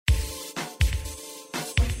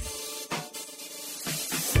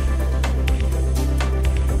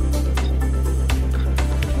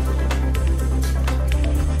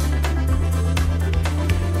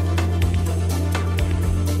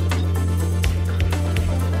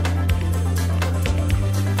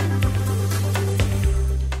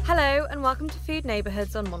welcome to Food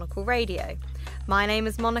Neighbourhoods on Monocle Radio. My name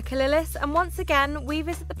is Monica Lillis, and once again we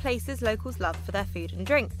visit the places locals love for their food and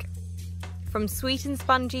drink. From sweet and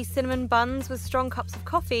spongy cinnamon buns with strong cups of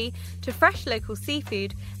coffee to fresh local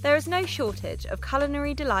seafood, there is no shortage of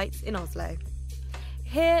culinary delights in Oslo.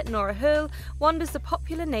 Here, Nora Hoel wanders the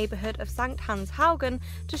popular neighbourhood of Sankthanshaugen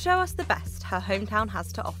to show us the best her hometown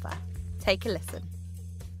has to offer. Take a listen.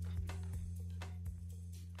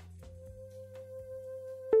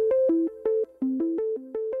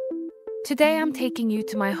 Today I'm taking you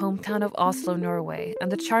to my hometown of Oslo, Norway, and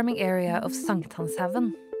the charming area of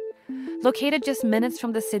Sankthanshaugen. Located just minutes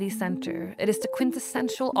from the city centre, it is the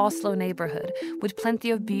quintessential Oslo neighbourhood with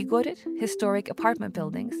plenty of bygårder, historic apartment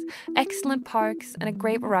buildings, excellent parks, and a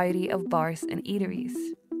great variety of bars and eateries.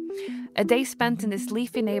 A day spent in this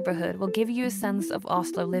leafy neighbourhood will give you a sense of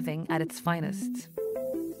Oslo living at its finest.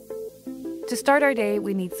 To start our day,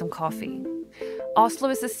 we need some coffee. Oslo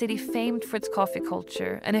is a city famed for its coffee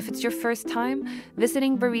culture, and if it's your first time,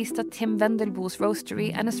 visiting barista Tim Wendelbo's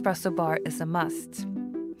roastery and espresso bar is a must.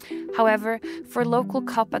 However, for a local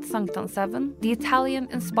cup at Sankthanshaugen, the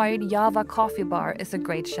Italian-inspired Java coffee bar is a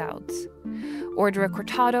great shout. Order a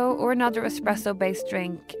cortado or another espresso-based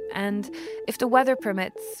drink, and, if the weather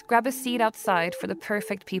permits, grab a seat outside for the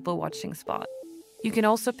perfect people-watching spot. You can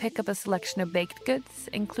also pick up a selection of baked goods,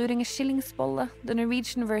 including a skillingsbolle, the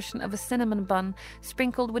Norwegian version of a cinnamon bun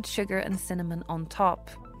sprinkled with sugar and cinnamon on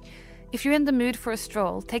top. If you're in the mood for a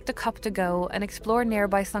stroll, take the cup to go and explore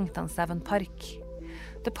nearby Sankthanshaugen Park.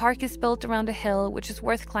 The park is built around a hill which is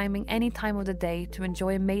worth climbing any time of the day to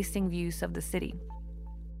enjoy amazing views of the city.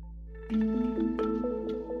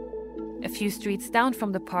 A few streets down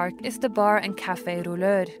from the park is the bar and café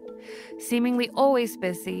Rouleur. Seemingly always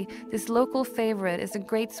busy, this local favorite is a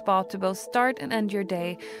great spot to both start and end your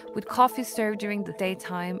day with coffee served during the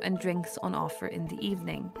daytime and drinks on offer in the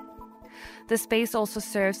evening. The space also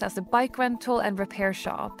serves as a bike rental and repair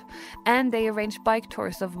shop, and they arrange bike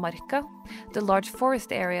tours of Marka, the large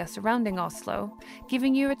forest area surrounding Oslo,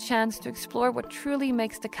 giving you a chance to explore what truly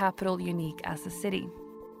makes the capital unique as a city.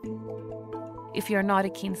 If you're not a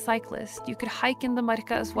keen cyclist, you could hike in the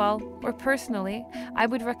Marka as well, or personally, I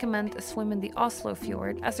would recommend a swim in the Oslo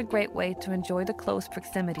fjord as a great way to enjoy the close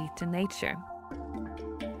proximity to nature.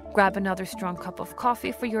 Grab another strong cup of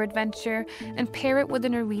coffee for your adventure and pair it with a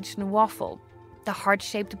Norwegian waffle. The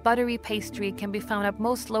heart-shaped buttery pastry can be found at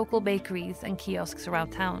most local bakeries and kiosks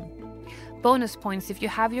around town. Bonus points if you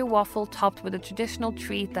have your waffle topped with a traditional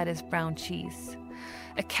treat that is brown cheese.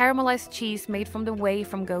 A caramelized cheese made from the whey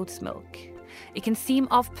from goat's milk. It can seem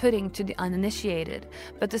off-putting to the uninitiated,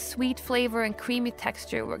 but the sweet flavor and creamy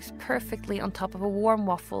texture works perfectly on top of a warm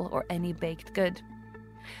waffle or any baked good.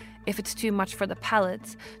 If it's too much for the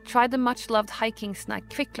palate, try the much-loved hiking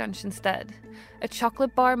snack Quick Lunch instead. A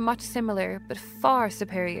chocolate bar much similar, but far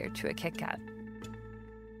superior to a Kit Kat.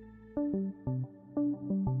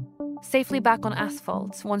 Safely back on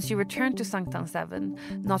asphalt, once you return to Sankthanshaugen,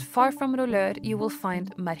 not far from Rouleur, you will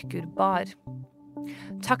find Merkur Bar.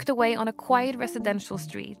 Tucked away on a quiet residential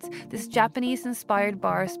street, this Japanese-inspired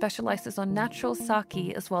bar specializes on natural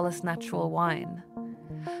sake as well as natural wine.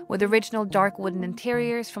 With original dark wooden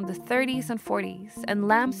interiors from the 30s and 40s and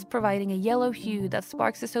lamps providing a yellow hue that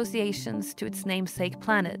sparks associations to its namesake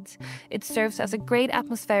planet, it serves as a great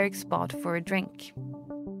atmospheric spot for a drink.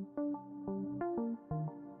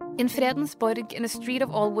 In Fredensborg, in a street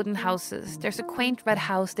of all wooden houses, there's a quaint red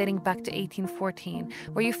house dating back to 1814,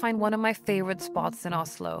 where you find one of my favorite spots in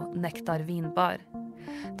Oslo, Nektar Vinbar.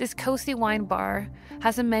 This cozy wine bar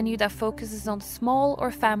has a menu that focuses on small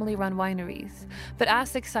or family-run wineries, but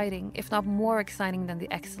as exciting, if not more exciting than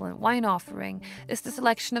the excellent wine offering, is the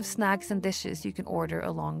selection of snacks and dishes you can order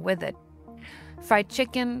along with it. Fried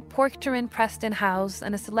chicken, pork terrine pressed in-house,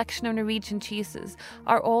 and a selection of Norwegian cheeses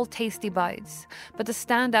are all tasty bites, but the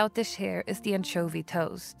standout dish here is the anchovy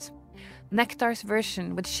toast. Nektar's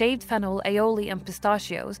version with shaved fennel, aioli, and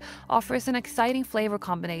pistachios offers an exciting flavor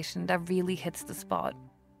combination that really hits the spot.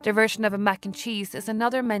 Their version of a mac and cheese is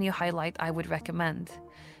another menu highlight I would recommend.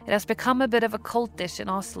 It has become a bit of a cult dish in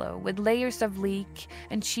Oslo, with layers of leek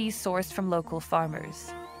and cheese sourced from local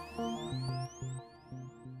farmers.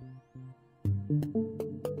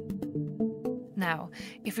 Now,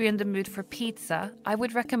 if you're in the mood for pizza, I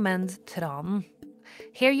would recommend Tran.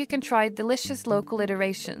 Here you can try delicious local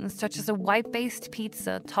iterations such as a white-based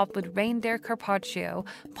pizza topped with reindeer carpaccio,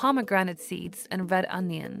 pomegranate seeds, and red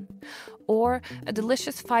onion. Or a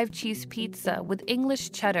delicious 5-cheese pizza with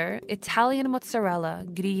English cheddar, Italian mozzarella,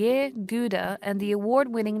 Gruyere, Gouda, and the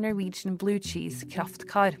award-winning Norwegian blue cheese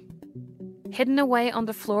Kraftkar. Hidden away on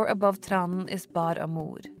the floor above Tran is Bar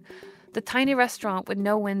Amor. The tiny restaurant with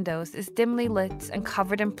no windows is dimly lit and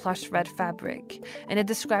covered in plush red fabric, and it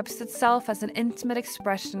describes itself as an intimate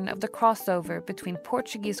expression of the crossover between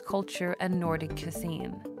Portuguese culture and Nordic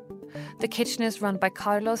cuisine. The kitchen is run by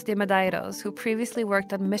Carlos de Medeiros, who previously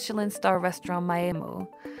worked at Michelin star restaurant Maemo,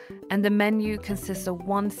 and the menu consists of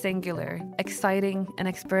one singular, exciting and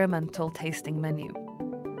experimental tasting menu.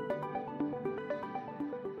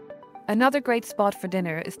 Another great spot for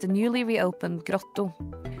dinner is the newly reopened Grotto.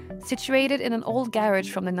 Situated in an old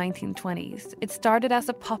garage from the 1920s, it started as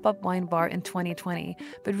a pop-up wine bar in 2020,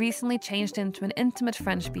 but recently changed into an intimate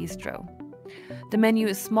French bistro. The menu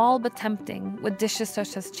is small but tempting, with dishes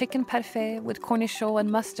such as chicken parfait with cornichon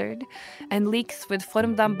and mustard, and leeks with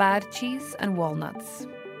fourme d'ambert cheese and walnuts.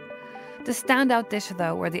 The standout dish,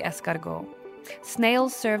 though, are the escargots.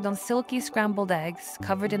 Snails served on silky scrambled eggs,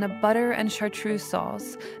 covered in a butter and chartreuse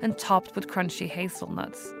sauce, and topped with crunchy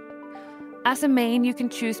hazelnuts. As a main, you can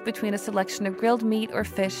choose between a selection of grilled meat or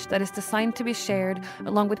fish that is designed to be shared,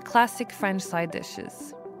 along with classic French side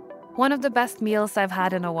dishes. One of the best meals I've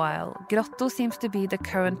had in a while, Grotto seems to be the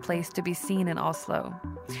current place to be seen in Oslo.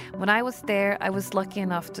 When I was there, I was lucky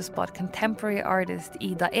enough to spot contemporary artist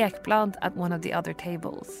Ida Ekblad at one of the other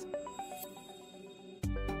tables.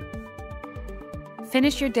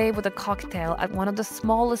 Finish your day with a cocktail at one of the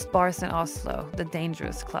smallest bars in Oslo, the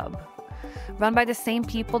Dangerous Club. Run by the same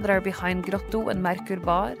people that are behind Grotto and Merkur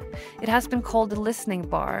Bar, it has been called the listening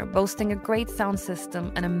bar, boasting a great sound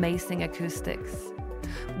system and amazing acoustics.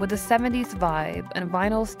 With a 70s vibe and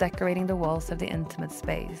vinyls decorating the walls of the intimate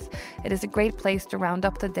space, it is a great place to round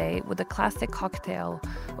up the day with a classic cocktail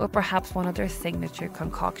or perhaps one of their signature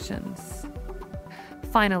concoctions.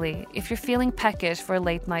 Finally, if you're feeling peckish for a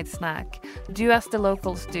late night snack, do as the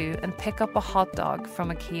locals do and pick up a hot dog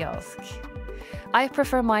from a kiosk. I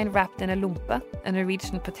prefer mine wrapped in a lumpe, a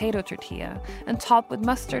Norwegian potato tortilla, and topped with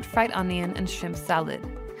mustard, fried onion, and shrimp salad.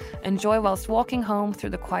 Enjoy whilst walking home through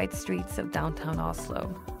the quiet streets of downtown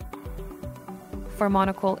Oslo. For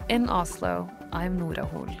Monocle in Oslo, I'm Nora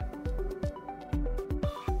Hoel.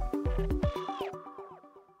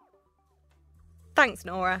 Thanks,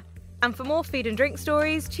 Nora. And for more food and drink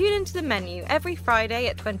stories, tune into the menu every Friday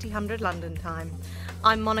at 2000 London time.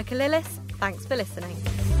 I'm Monica Lillis. Thanks for listening.